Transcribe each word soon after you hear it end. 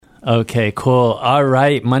Okay, cool. All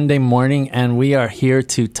right, Monday morning, and we are here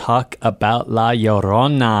to talk about La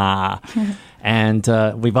Llorona.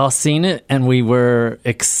 And we've all seen it, and we were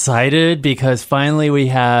excited because finally we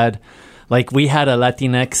had a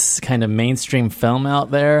Latinx kind of mainstream film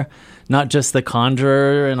out there. Not just The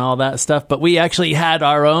Conjurer and all that stuff, but we actually had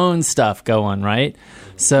our own stuff going, right?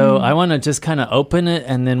 So I want to just kind of open it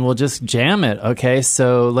and then we'll just jam it, okay?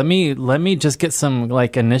 So let me just get some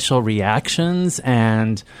like initial reactions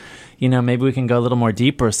and, you know, maybe we can go a little more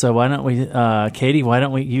deeper. So why don't we, Katie,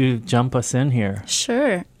 you jump us in here?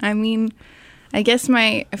 Sure. I mean, I guess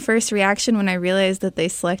my first reaction when I realized that they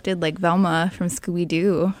selected like Velma from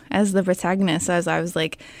Scooby-Doo as the protagonist, as I was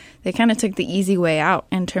like, they kind of took the easy way out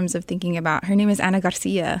in terms of thinking about her name is Ana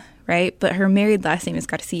Garcia, right? But her married last name is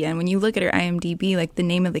Garcia. And when you look at her IMDb, like the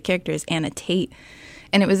name of the character is Anna Tate.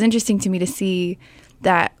 And it was interesting to me to see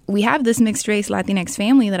that we have this mixed race Latinx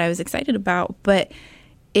family that I was excited about, but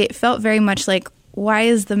it felt very much like, why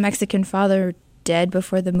is the Mexican father dead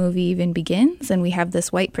before the movie even begins? And we have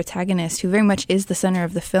this white protagonist who very much is the center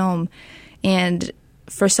of the film. And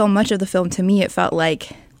for so much of the film, to me, it felt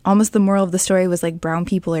like almost the moral of the story was like brown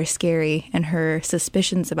people are scary and her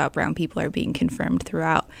suspicions about brown people are being confirmed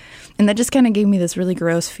throughout. And that just kind of gave me this really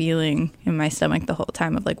gross feeling in my stomach the whole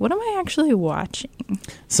time of like, what am I actually watching?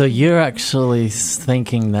 So you're actually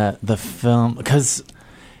thinking that the film, because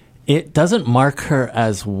it doesn't mark her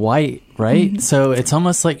as white, right? Mm-hmm. So it's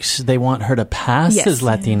almost like they want her to pass as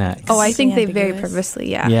Latinx. Oh, I think they very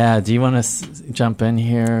purposely, Yeah. Do you want to jump in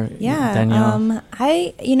here, Danielle?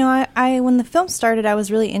 I when the film started, I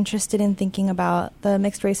was really interested in thinking about the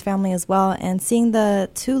mixed race family as well, and seeing the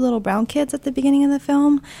two little brown kids at the beginning of the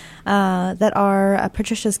film that are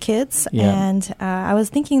Patricia's kids. Yeah. And I was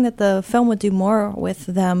thinking that the film would do more with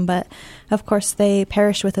them, but of course they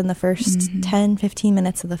perish within the first 10, 15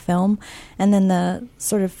 minutes of the film. And then the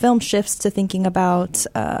sort of film shifts to thinking about,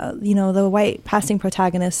 the white passing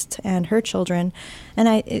protagonist and her children. And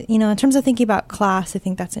in terms of thinking about class, I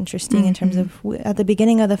think that's interesting in terms of, at the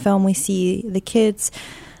beginning of the film, we see the kids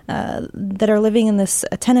that are living in this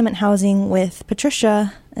tenement housing with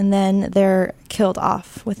Patricia, and then they're killed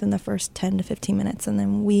off within the first 10 to 15 minutes. And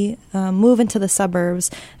then we move into the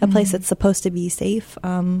suburbs, a place that's supposed to be safe.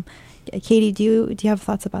 Katie, do you have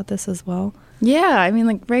thoughts about this as well? Yeah, I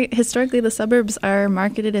mean, historically, the suburbs are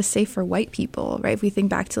marketed as safe for white people, right? If we think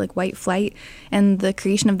back to, like, white flight and the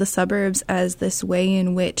creation of the suburbs as this way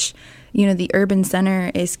in which, the urban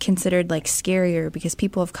center is considered, like, scarier because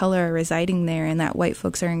people of color are residing there and that white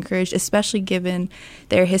folks are encouraged, especially given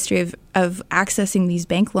their history of accessing these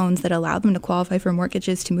bank loans that allow them to qualify for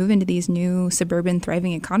mortgages to move into these new suburban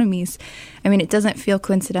thriving economies. I mean, it doesn't feel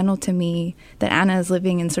coincidental to me that Anna is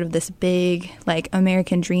living in sort of this big, like,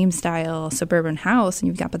 American dream style suburban house, and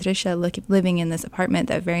you've got Patricia living in this apartment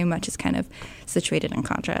that very much is kind of situated in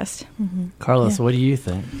contrast. Carlos, what do you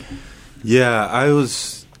think? Yeah, I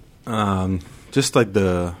was just like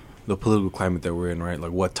the political climate that we're in, right?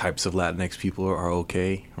 Like what types of Latinx people are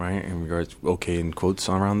okay, right? In regards, okay in quotes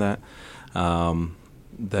around that.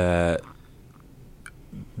 That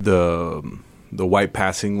the white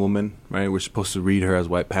passing woman, right? We're supposed to read her as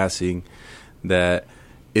white passing. That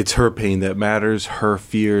it's her pain that matters, her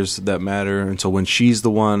fears that matter. And so when she's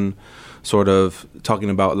the one sort of talking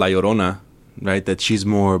about La Llorona, right, that she's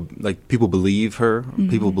more like people believe her,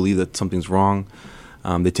 people believe that something's wrong.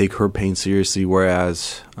 They take her pain seriously,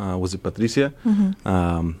 whereas, was it Patricia?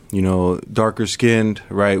 Darker skinned,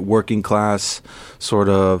 right, working class, sort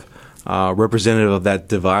of representative of that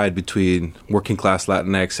divide between working class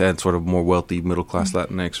Latinx and sort of more wealthy middle class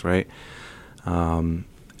Latinx, right?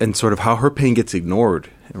 And sort of how her pain gets ignored,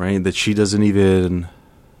 right? That she doesn't even,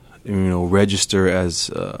 register as,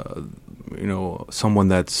 someone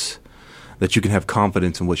that you can have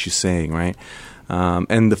confidence in what she's saying, right?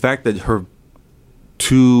 And the fact that her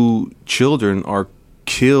two children are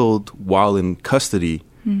killed while in custody,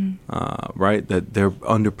 right? That they're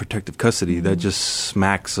under protective custody. That just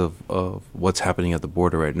smacks of what's happening at the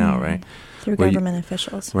border right now, right? Through government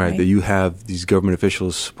officials. Right, that you have these government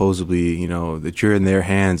officials supposedly, that you're in their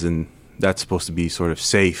hands and that's supposed to be sort of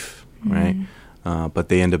safe, right? But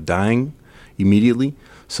they end up dying immediately.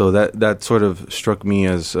 So that sort of struck me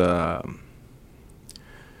as,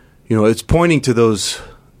 it's pointing to those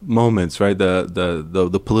moments, right?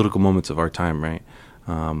 The political moments of our time, right?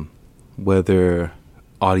 Whether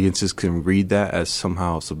audiences can read that as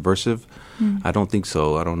somehow subversive, I don't think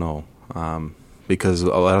so. I don't know. Because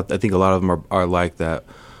I think a lot of them are like that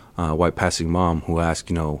white passing mom who ask,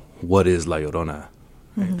 what is La Llorona?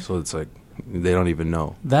 Right? So it's like they don't even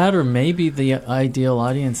know. That, or maybe the ideal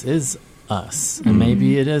audience is us. And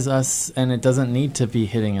maybe it is us, and it doesn't need to be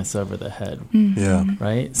hitting us over the head. Yeah.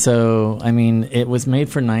 Right? So, I mean, it was made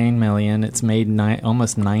for $9 million. It's made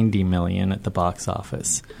almost $90 million at the box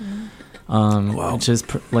office, which is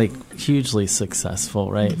hugely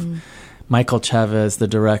successful, right? Michael Chavez, the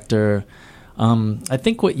director. I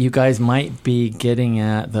think what you guys might be getting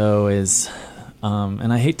at, though, is,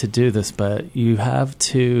 and I hate to do this, but you have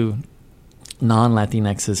two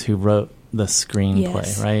non-Latinxes who wrote the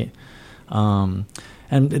screenplay, right?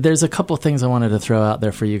 And there's a couple things I wanted to throw out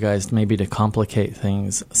there for you guys, maybe to complicate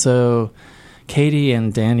things. So, Katie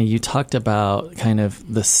and Danny, you talked about kind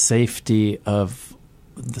of the safety of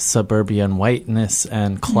the suburban whiteness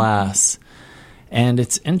and class. And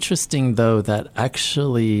it's interesting, though, that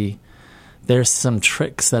actually there's some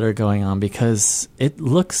tricks that are going on, because it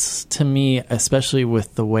looks to me, especially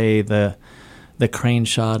with the way the crane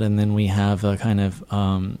shot, and then we have a kind of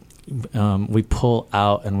we pull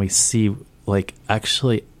out and we see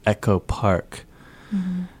actually Echo Park,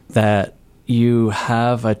 that you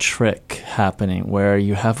have a trick happening where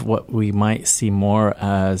you have what we might see more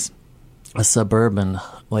as a suburban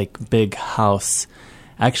big house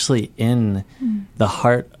actually in the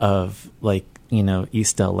heart of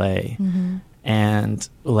East LA. And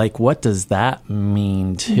what does that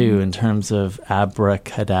mean too in terms of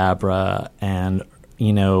abracadabra and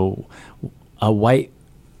a white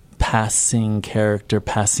passing character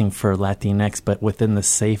passing for Latinx, but within the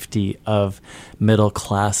safety of middle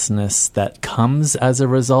classness that comes as a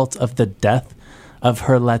result of the death of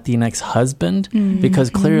her Latinx husband,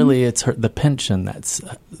 because clearly it's the pension that's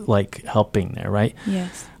helping there, right?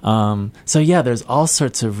 Yes. So yeah, there's all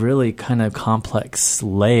sorts of really kind of complex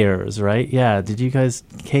layers, right? Yeah. Did you guys,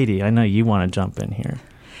 Katie, I know you want to jump in here.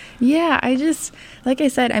 Yeah, I just, like I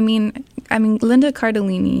said, I mean, Linda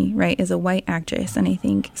Cardellini, right, is a white actress, and I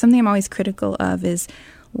think something I'm always critical of is,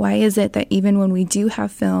 why is it that even when we do have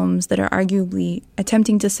films that are arguably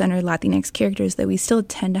attempting to center Latinx characters, that we still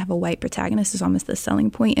tend to have a white protagonist is almost the selling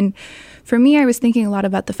point? And for me, I was thinking a lot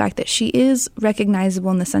about the fact that she is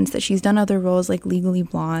recognizable in the sense that she's done other roles like Legally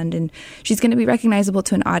Blonde, and she's going to be recognizable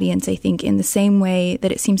to an audience, I think, in the same way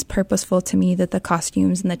that it seems purposeful to me that the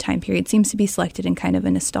costumes and the time period seems to be selected in kind of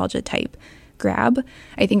a nostalgia type grab.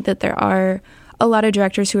 I think that there are a lot of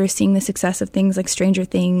directors who are seeing the success of things like Stranger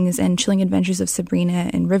Things and Chilling Adventures of Sabrina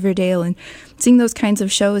and Riverdale, and seeing those kinds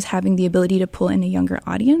of shows having the ability to pull in a younger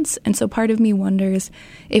audience. And so part of me wonders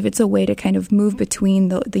if it's a way to kind of move between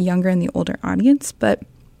the younger and the older audience. But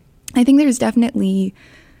I think there's definitely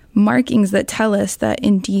markings that tell us that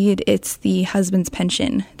indeed it's the husband's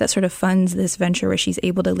pension that sort of funds this venture where she's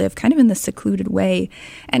able to live kind of in this secluded way.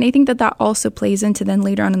 And I think that that also plays into then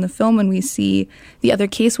later on in the film when we see the other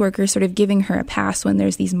caseworkers sort of giving her a pass when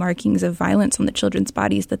there's these markings of violence on the children's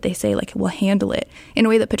bodies, that they say, we'll handle it, in a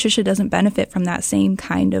way that Patricia doesn't benefit from that same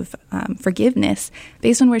kind of forgiveness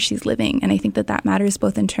based on where she's living. And I think that that matters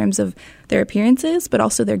both in terms of their appearances, but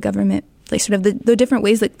also their government, sort of the different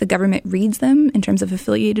ways that the government reads them in terms of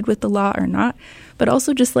affiliated with the law or not, but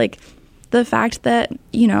also just the fact that,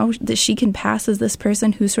 that she can pass as this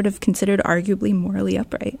person who's sort of considered arguably morally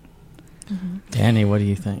upright. Danny, what do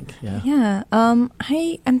you think? Yeah. I'm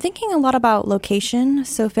thinking a lot about location.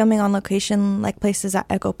 So filming on location, like places at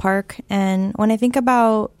Echo Park. And when I think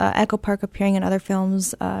about Echo Park appearing in other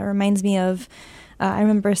films, it reminds me of I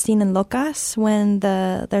remember a scene in Locas when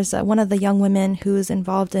there's one of the young women who's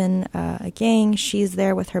involved in a gang. She's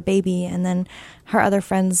there with her baby, and then her other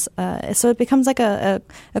friends. So it becomes like a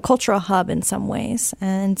cultural hub in some ways.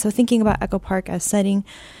 And so thinking about Echo Park as setting.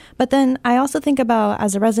 But then I also think about,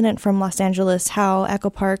 as a resident from Los Angeles, how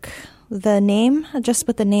Echo Park, the name, just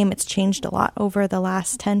with the name, it's changed a lot over the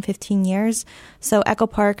last 10, 15 years. So Echo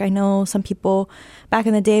Park, I know some people back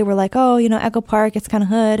in the day were like, oh, Echo Park, it's kind of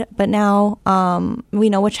hood. But now we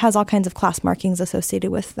know, which has all kinds of class markings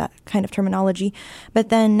associated with that kind of terminology. But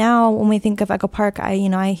then now when we think of Echo Park, I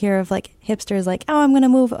hear of hipsters oh, I'm going to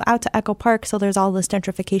move out to Echo Park. So there's all this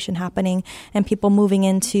gentrification happening and people moving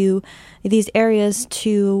into these areas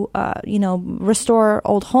to, restore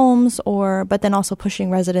old homes, but then also pushing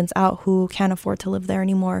residents out who can't afford to live there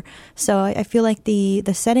anymore. So I feel like the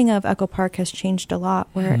setting of Echo Park has changed a lot,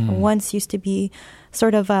 where it once used to be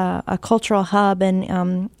sort of a cultural hub,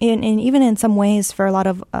 and even in some ways for a lot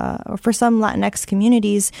of for some Latinx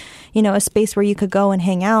communities, a space where you could go and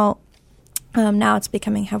hang out. Now it's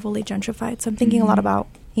becoming heavily gentrified. So I'm thinking a lot about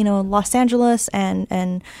Los Angeles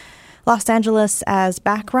and Los Angeles as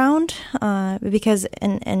background, because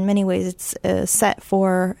in many ways it's a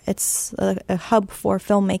hub for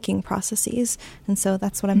filmmaking processes. And so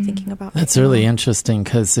that's what I'm thinking about. That's really interesting,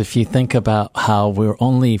 because if you think about how we're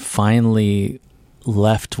only finally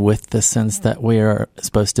left with the sense that we are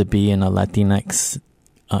supposed to be in a Latinx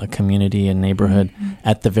community and neighborhood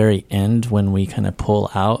at the very end when we kind of pull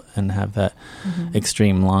out and have that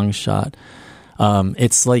extreme long shot.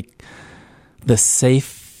 It's like the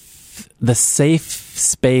safe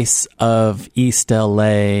space of East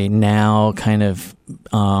LA now kind of,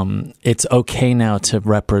 it's okay now to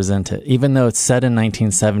represent it. Even though it's set in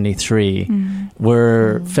 1973,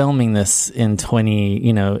 we're filming this in in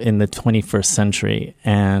the 21st century.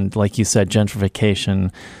 And like you said,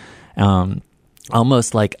 gentrification,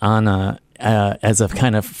 almost like Ana, as a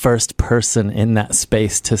kind of first person in that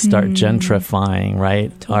space to start gentrifying,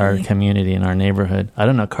 right? Totally. Our community and our neighborhood. I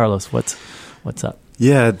don't know, Carlos, what's up?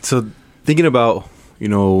 Yeah, so thinking about,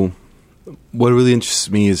 what really interests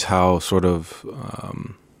me is how sort of,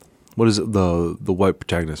 what is it, the white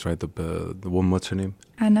protagonist, right? The woman, what's her name?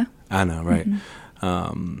 Ana, right?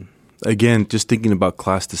 Again, just thinking about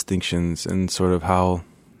class distinctions and sort of how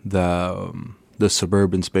the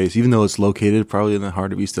suburban space, even though it's located probably in the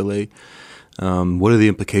heart of East LA, what are the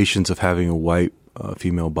implications of having a white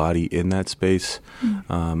female body in that space,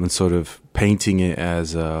 and sort of painting it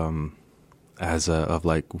as of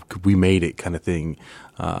like we made it kind of thing,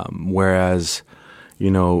 whereas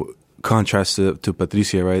contrast to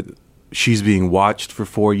Patricia, right? She's being watched for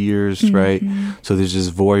 4 years, right? So there's this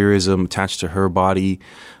voyeurism attached to her body,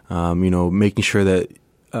 making sure that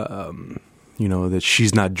that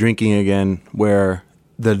she's not drinking again. Where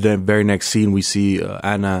the very next scene we see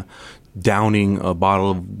Ana downing a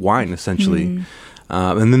bottle of wine essentially,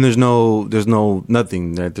 and then there's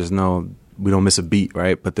nothing. Right? We don't miss a beat,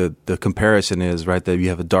 right? But the comparison is, right, that you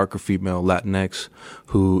have a darker female Latinx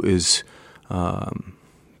who is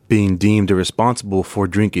being deemed irresponsible for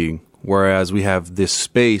drinking, whereas we have this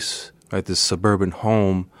space, right, this suburban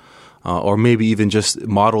home, or maybe even just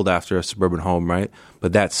modeled after a suburban home, right?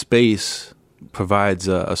 But that space provides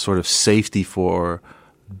a sort of safety for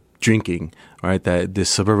drinking, right? That this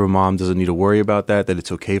suburban mom doesn't need to worry about that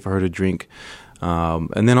it's okay for her to drink.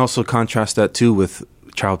 And then also contrast that too with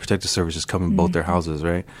Child Protective Services coming both their houses,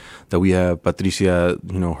 right? That we have Patricia,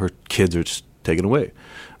 her kids are just taken away,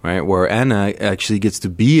 right? Where Ana actually gets to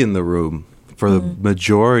be in the room for the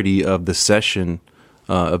majority of the session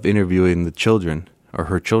of interviewing the children or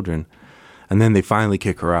her children. And then they finally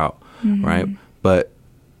kick her out, right? But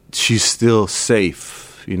she's still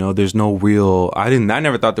safe. There's no real, I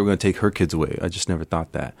never thought they were going to take her kids away. I just never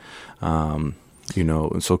thought that. And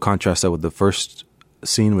so contrast that with the first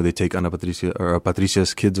scene where they take Ana Patricia or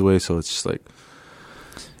Patricia's kids away. So it's just like,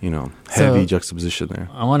 heavy juxtaposition there.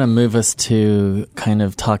 I want to move us to kind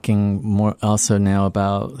of talking more also now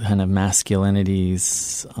about kind of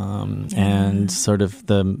masculinities and sort of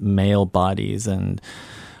the male bodies. And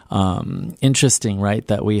interesting, right,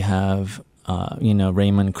 that we have,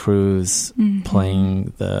 Raymond Cruz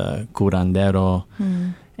playing the curandero.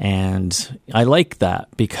 And I like that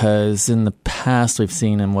because in the past we've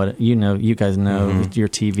seen him, you guys know with your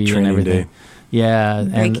TV Training and everything. Day. Yeah.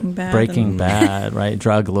 Breaking Bad Bad, right?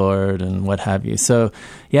 Drug lord and what have you. So,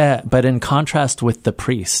 yeah, but in contrast with the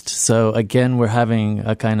priest. So again, we're having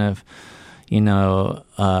a kind of,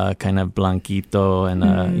 kind of blanquito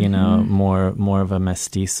and, more of a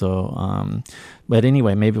mestizo. But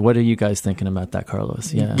anyway, maybe what are you guys thinking about that,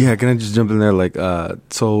 Carlos? Yeah. Yeah. Can I just jump in there? Like,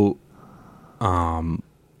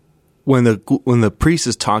 when the priest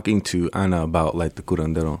is talking to Ana about like the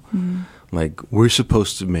curandero, like we're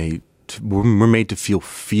made to feel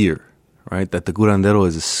fear, right? That the curandero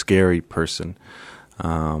is a scary person,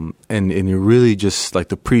 and you really just like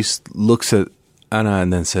the priest looks at Ana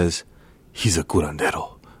and then says, "He's a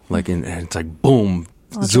curandero," like and it's like boom,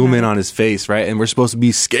 zoom in on his face, right? And we're supposed to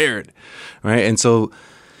be scared, right? And so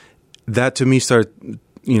that to me started,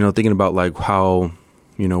 thinking about like how.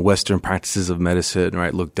 Western practices of medicine,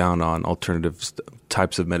 right, look down on alternative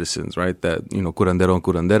types of medicines, right, that, curandero and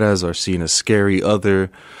curanderas are seen as scary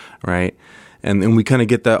other, right, and we kind of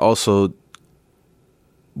get that also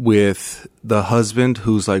with the husband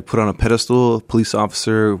who's like put on a pedestal, police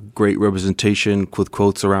officer, great representation with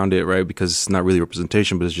quotes around it, right, because it's not really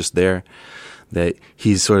representation, but it's just there, that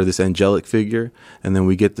he's sort of this angelic figure, and then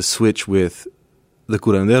we get the switch with the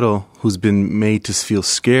curandero who's been made to feel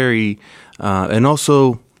scary. And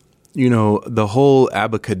also, the whole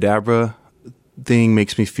abracadabra thing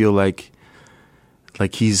makes me feel like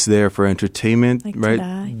he's there for entertainment, like right?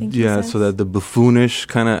 I think so that the buffoonish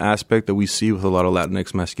kind of aspect that we see with a lot of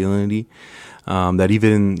Latinx masculinity, that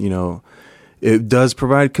even, it does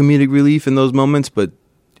provide comedic relief in those moments, but,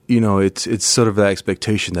 it's sort of the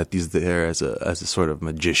expectation that he's there as a sort of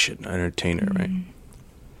magician, entertainer, right?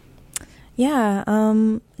 Yeah,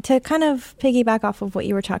 to kind of piggyback off of what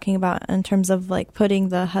you were talking about in terms of like putting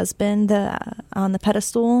the husband on the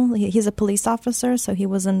pedestal, he's a police officer, so he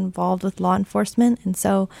was involved with law enforcement, and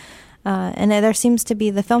so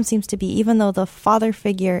the film seems to be, even though the father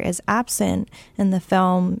figure is absent in the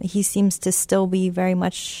film, he seems to still be very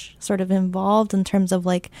much sort of involved in terms of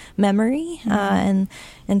like memory,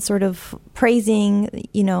 and sort of praising,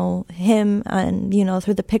 him, and,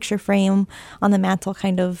 through the picture frame on the mantle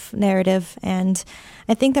kind of narrative. And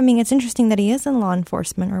I think, it's interesting that he is in law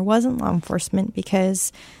enforcement or was in law enforcement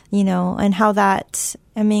because, and how that,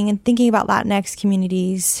 and thinking about Latinx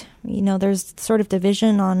communities, there's sort of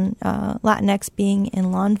division on Latinx being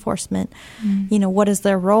in law enforcement. What is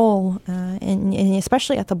their role, and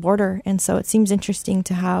especially at the border? And so it seems interesting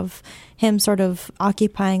to have him sort of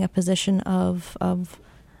occupying a position of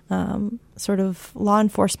sort of law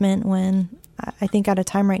enforcement when I think at a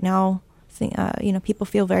time right now, people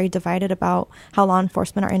feel very divided about how law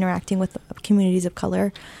enforcement are interacting with communities of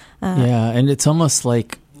color. And it's almost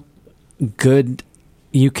like good.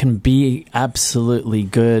 You can be absolutely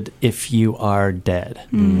good if you are dead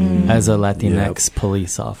as a Latinx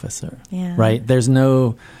police officer, right? There's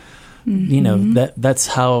no, that's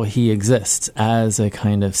how he exists as a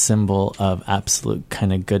kind of symbol of absolute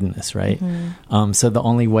kind of goodness, right? So the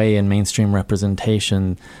only way in mainstream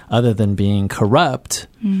representation, other than being corrupt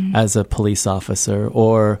as a police officer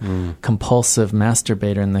or compulsive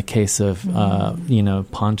masturbator in the case of,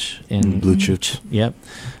 Ponch in Blue Church. Yep.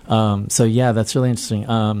 So that's really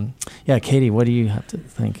interesting. Katie, what do you have to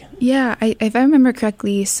think? Yeah, if I remember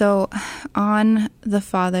correctly, so on the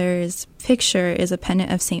father's picture is a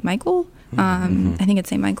pendant of St. Michael. I think it's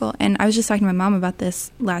St. Michael. And I was just talking to my mom about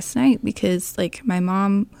this last night because like my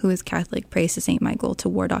mom, who is Catholic, prays to St. Michael to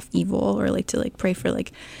ward off evil or like to like pray for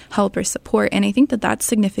like help or support. And I think that that's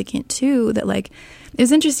significant too, that like it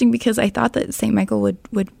was interesting because I thought that St. Michael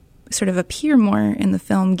would sort of appear more in the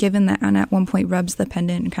film, given that Anna at one point rubs the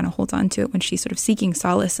pendant and kind of holds on to it when she's sort of seeking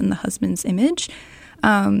solace in the husband's image.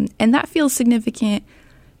 And that feels significant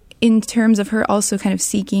in terms of her also kind of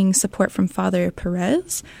seeking support from Father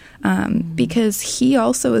Perez, because he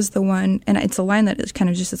also is the one, and it's a line that is kind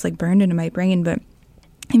of just like burned into my brain, but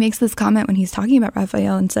he makes this comment when he's talking about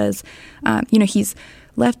Raphael and says, he's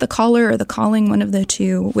left the caller or the calling, one of the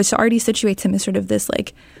two, which already situates him as sort of this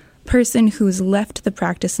like person who's left the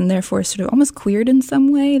practice and therefore sort of almost queered in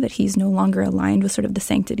some way, that he's no longer aligned with sort of the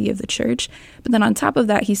sanctity of the church. But then on top of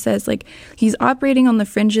that, he says like he's operating on the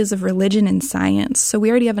fringes of religion and science. So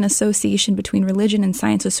we already have an association between religion and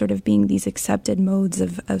science as sort of being these accepted modes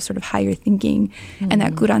of sort of higher thinking, and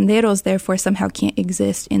that curanderos therefore somehow can't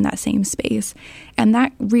exist in that same space. And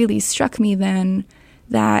that really struck me then,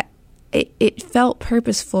 that it felt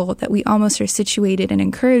purposeful, that we almost are situated and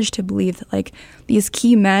encouraged to believe that like these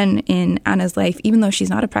key men in Anna's life, even though she's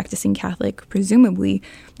not a practicing Catholic, presumably,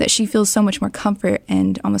 that she feels so much more comfort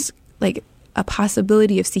and almost like a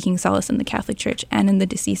possibility of seeking solace in the Catholic Church and in the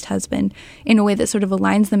deceased husband in a way that sort of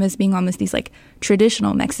aligns them as being almost these like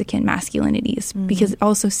traditional Mexican masculinities, because it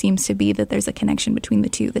also seems to be that there's a connection between the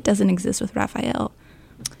two that doesn't exist with Raphael.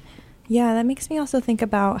 Yeah, that makes me also think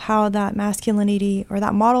about how that masculinity or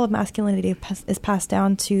that model of masculinity is passed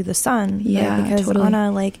down to the son. Yeah, right? Because totally.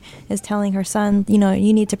 Anna is telling her son, you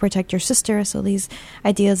need to protect your sister. So these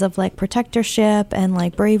ideas of like protectorship and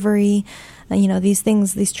like bravery, these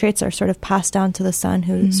things, these traits are sort of passed down to the son,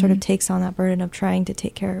 who sort of takes on that burden of trying to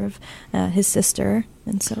take care of his sister.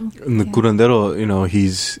 And so, the curandero,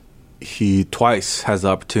 he twice has the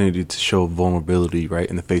opportunity to show vulnerability, right,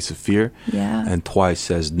 in the face of fear, and twice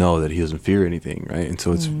says no, that he doesn't fear anything, right? And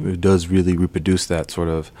so it does really reproduce that sort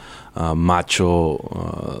of macho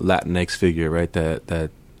Latinx figure, right, that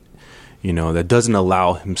doesn't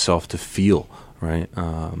allow himself to feel, right,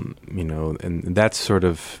 and that's sort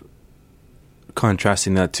of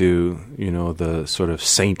contrasting that to the sort of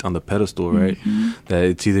saint on the pedestal, right, that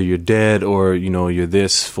it's either you're dead or you're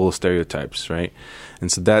this, full of stereotypes, right?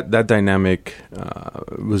 And so that dynamic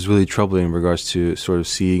was really troubling in regards to sort of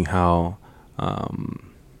seeing how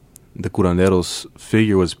the curandero's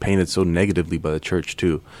figure was painted so negatively by the church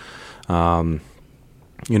too. And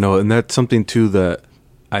that's something too that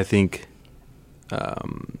I think.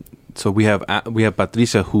 So we have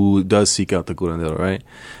Patricia, who does seek out the curandero, right?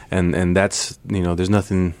 And that's there's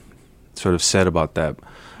nothing sort of said about that.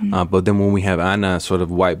 But then when we have Anna, sort of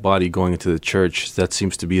white body, going into the church, that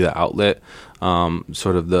seems to be the outlet,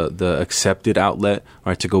 sort of the accepted outlet,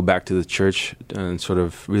 right, to go back to the church and sort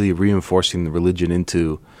of really reinforcing the religion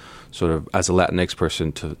into sort of, as a Latinx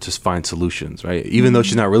person, to find solutions, right? Even though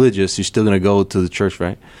she's not religious, she's still going to go to the church,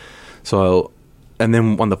 right? So, and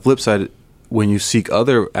then on the flip side, when you seek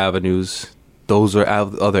other avenues, those are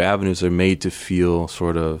other avenues are made to feel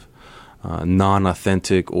sort of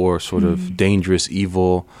non-authentic or sort of dangerous,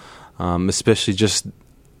 evil, especially just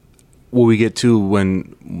what we get to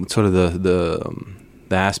when sort of the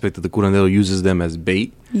aspect that the curandero uses them as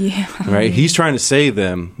bait. Yeah. Right? He's trying to save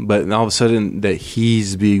them, but all of a sudden that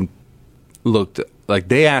he's being looked like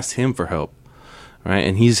they asked him for help, right?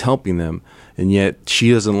 And he's helping them, and yet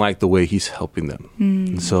she doesn't like the way he's helping them.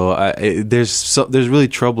 And so there's really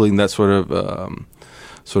troubling that sort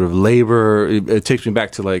of labor. It takes me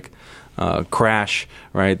back to like Crash,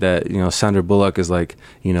 right? That, you know, Sandra Bullock is like,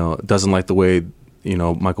 you know, doesn't like the way, you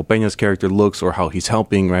know, Michael Peña's character looks or how he's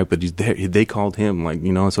helping, right? But they called him, like,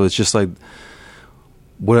 you know, so it's just like,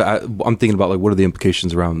 I'm thinking about, like, what are the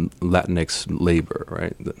implications around Latinx labor,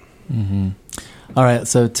 right? All right,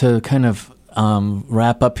 so to kind of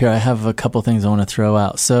wrap up here, I have a couple things I want to throw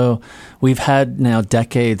out. So we've had now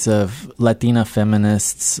decades of Latina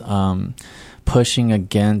feminists pushing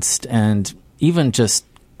against and even just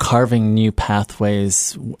carving new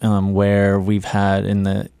pathways where we've had in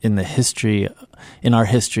our history,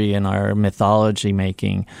 in our mythology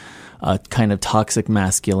making a kind of toxic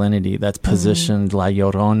masculinity that's positioned La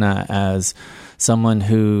Llorona as someone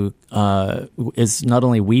who is not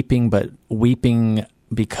only weeping, but weeping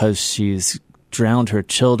because she's drowned her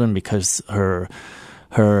children, because her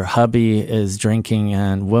hubby is drinking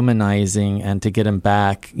and womanizing, and to get him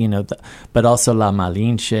back, you know, but also La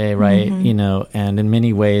Malinche, right? You know, and in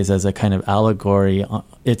many ways as a kind of allegory,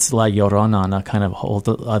 it's La Llorona on a kind of whole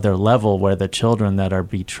other level where the children that are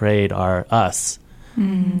betrayed are us,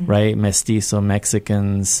 right? Mestizo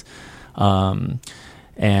Mexicans,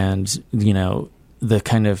 and, you know, the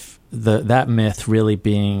kind of that myth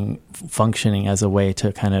really functioning as a way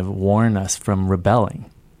to kind of warn us from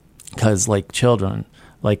rebelling, because like children,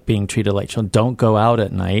 like being treated like children, don't go out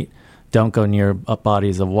at night, don't go near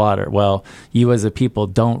bodies of water. Well, you as a people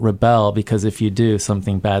don't rebel, because if you do,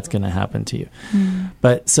 something bad's going to happen to you.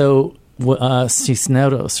 But so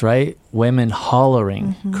Cisneros, right? Women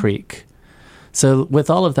hollering creek. So with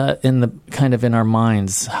all of that in the kind of in our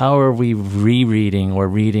minds, how are we rereading or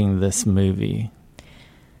reading this movie?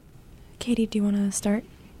 Katie, do you want to start?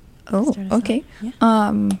 Oh, okay. Yeah.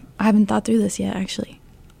 I haven't thought through this yet, actually.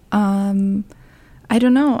 I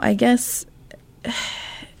don't know. I guess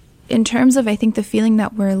in terms of, I think, the feeling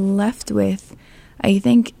that we're left with, I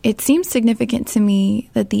think it seems significant to me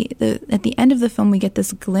that at the end of the film we get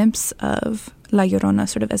this glimpse of La Llorona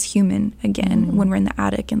sort of as human again when we're in the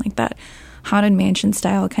attic, and like that haunted mansion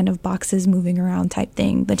style kind of boxes moving around type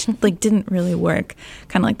thing that like didn't really work,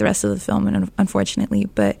 kind of like the rest of the film, and unfortunately,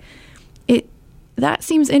 but that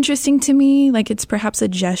seems interesting to me. Like it's perhaps a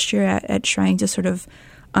gesture at trying to sort of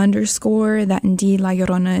underscore that indeed La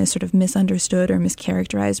Llorona is sort of misunderstood or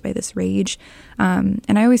mischaracterized by this rage. And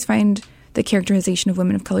I always find the characterization of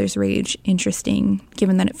women of color's rage interesting,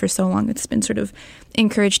 given that for so long it's been sort of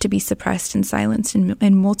encouraged to be suppressed and silenced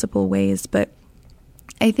in multiple ways. But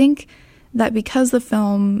I think that because the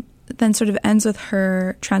film then sort of ends with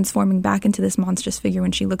her transforming back into this monstrous figure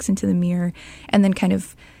when she looks into the mirror, and then kind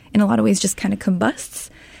of in a lot of ways just kind of combusts,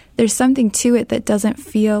 there's something to it that doesn't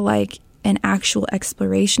feel like an actual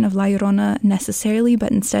exploration of La Llorona necessarily,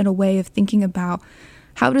 but instead a way of thinking about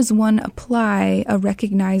how does one apply a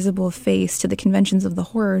recognizable face to the conventions of the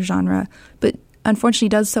horror genre, but unfortunately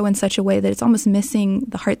does so in such a way that it's almost missing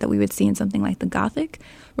the heart that we would see in something like the Gothic,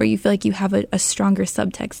 where you feel like you have a stronger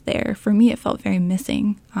subtext there. For me, it felt very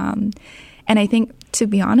missing. And I think, to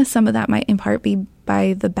be honest, some of that might in part be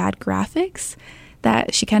by the bad graphics,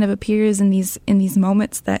 that she kind of appears in these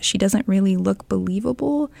moments that she doesn't really look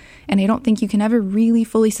believable. And I don't think you can ever really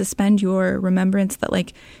fully suspend your remembrance that,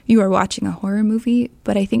 like, you are watching a horror movie.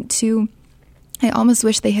 But I think, too, I almost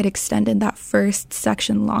wish they had extended that first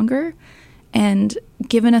section longer and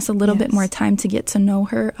given us a little bit more time to get to know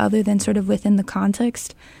her, other than sort of within the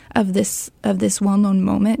context of this well-known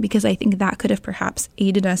moment, because I think that could have perhaps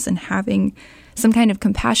aided us in having some kind of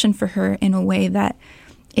compassion for her in a way that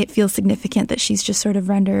it feels significant that she's just sort of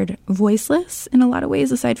rendered voiceless in a lot of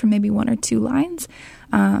ways, aside from maybe one or two lines,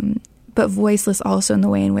 but voiceless also in the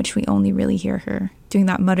way in which we only really hear her doing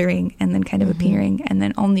that muttering and then kind of appearing and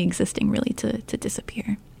then only existing really to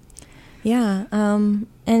disappear. Yeah,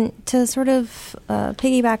 and to sort of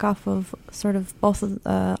piggyback off of sort of both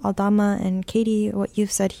Aldama and Katie, what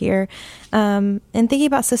you've said here, and thinking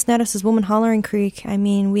about Cisneros' Woman Hollering Creek, I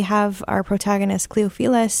mean, we have our protagonist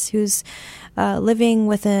Cleophiles, who's living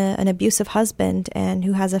with an abusive husband and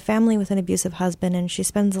who has a family with an abusive husband, and she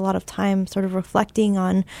spends a lot of time sort of reflecting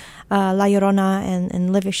on La Llorona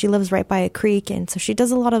and living. She lives right by a creek, and so she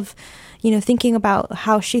does a lot of, thinking about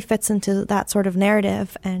how she fits into that sort of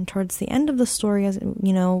narrative. And towards the end of the story, as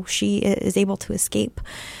she is able to escape,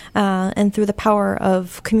 and through the power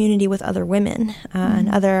of community with other women and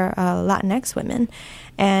other Latinx women.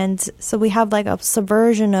 And so we have like a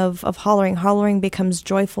subversion of hollering. Hollering becomes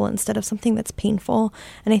joyful instead of something that's painful.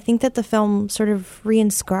 And I think that the film sort of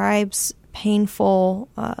reinscribes painful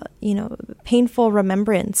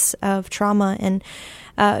remembrance of trauma. And,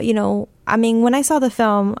 I mean, when I saw the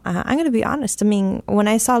film, I'm going to be honest. I mean, when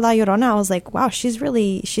I saw La Llorona, I was like, wow, she's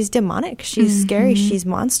demonic. She's scary. She's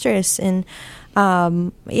monstrous. And,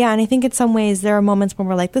 and I think in some ways there are moments when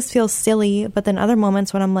we're like, this feels silly. But then other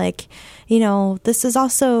moments when I'm like, this is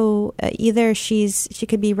also either she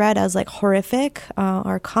could be read as like horrific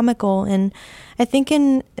or comical. And I think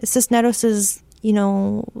in Cisneros's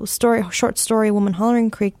short story, Woman Hollering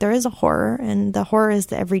Creek, there is a horror, and the horror is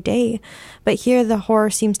the everyday. But here, the horror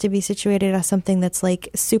seems to be situated as something that's like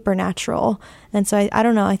supernatural. And so I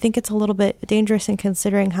don't know. I think it's a little bit dangerous in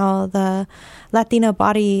considering how the Latina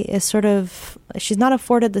body is sort of, she's not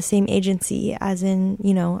afforded the same agency as in,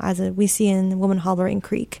 we see in Woman Hollering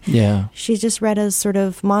Creek. Yeah. She's just read as sort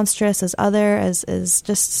of monstrous, as other, as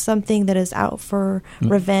just something that is out for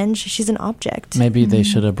revenge. She's an object. Maybe they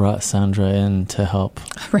should have brought Sandra in to help,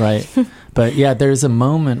 right? But yeah, there's a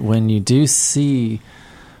moment when you do see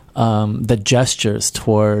the gestures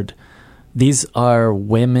toward, these are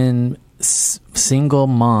women, single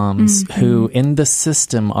moms who in the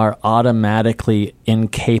system are automatically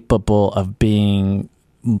incapable of being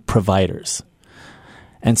providers.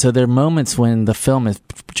 And so there are moments when the film is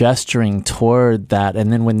gesturing toward that,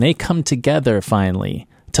 and then when they come together finally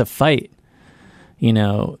to fight,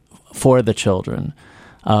 for the children,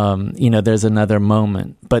 there's another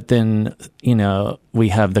moment. But then, we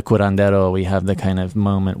have the curandero, we have the kind of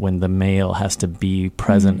moment when the male has to be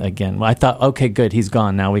present again. Well, I thought, okay, good, he's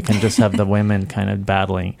gone. Now we can just have the women kind of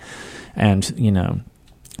battling. And,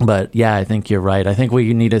 but yeah, I think you're right. I think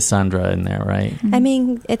we needed Sandra in there, right? I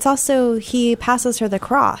mean, it's also, he passes her the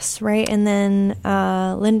cross, right? And then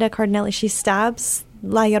Linda Cardinelli, she stabs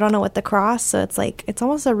La Llorona with the cross. So it's like, it's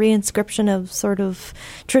almost a reinscription of sort of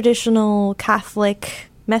traditional Catholic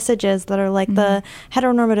messages that are like the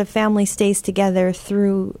heteronormative family stays together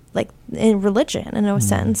through like in religion in a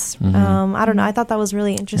sense. I don't know. I thought that was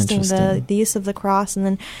really interesting. The use of the cross, and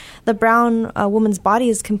then the brown woman's body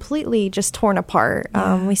is completely just torn apart.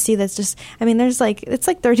 We see that's just, I mean, there's like, it's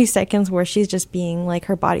like 30 seconds where she's just being like,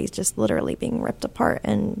 her body's just literally being ripped apart,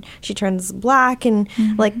 and she turns black and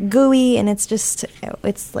like gooey, and it's just,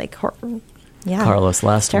 it's like, Carlos,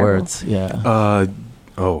 last words.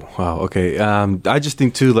 Oh, wow. Okay. I just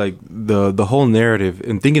think too, like the whole narrative,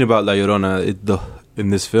 and thinking about La Llorona in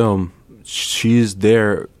this film, she's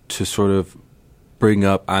there to sort of bring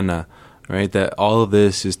up Ana, right? That all of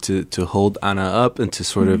this is to hold Ana up and to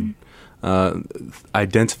sort of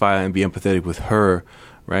identify and be empathetic with her,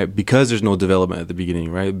 right? Because there's no development at the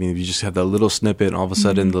beginning, right? I mean, if you just have that little snippet and all of a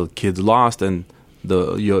sudden the kid's lost and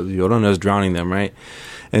the Llorona is drowning them, right?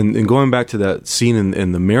 And going back to that scene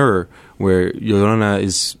in the mirror where Llorona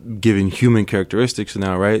is giving human characteristics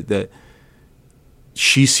now, right? That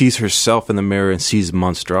she sees herself in the mirror and sees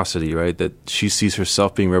monstrosity, right? That she sees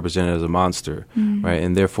herself being represented as a monster, right?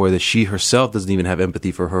 And therefore that she herself doesn't even have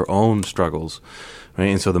empathy for her own struggles, right?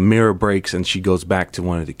 And so the mirror breaks and she goes back to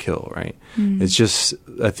wanting to kill, right? It's just,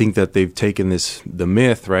 I think that they've taken the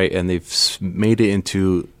myth, right? And they've made it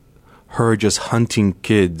into her just hunting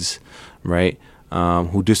kids, right?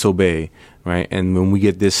 Who disobey, right? And when we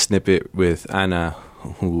get this snippet with Ana,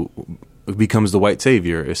 who becomes the white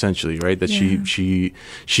savior, essentially, right? That she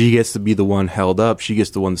gets to be the one held up. She gets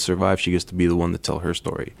the one to survive. She gets to be the one to tell her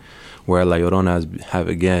story. Where La Llorona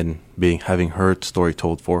having her story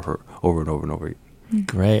told for her over and over and over again.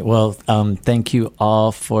 Great. Well, thank you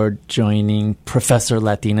all for joining Professor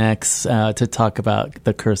Latinx to talk about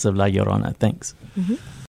the Curse of La Llorona. Thanks.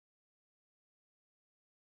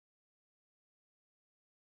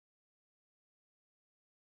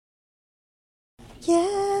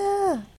 Yeah.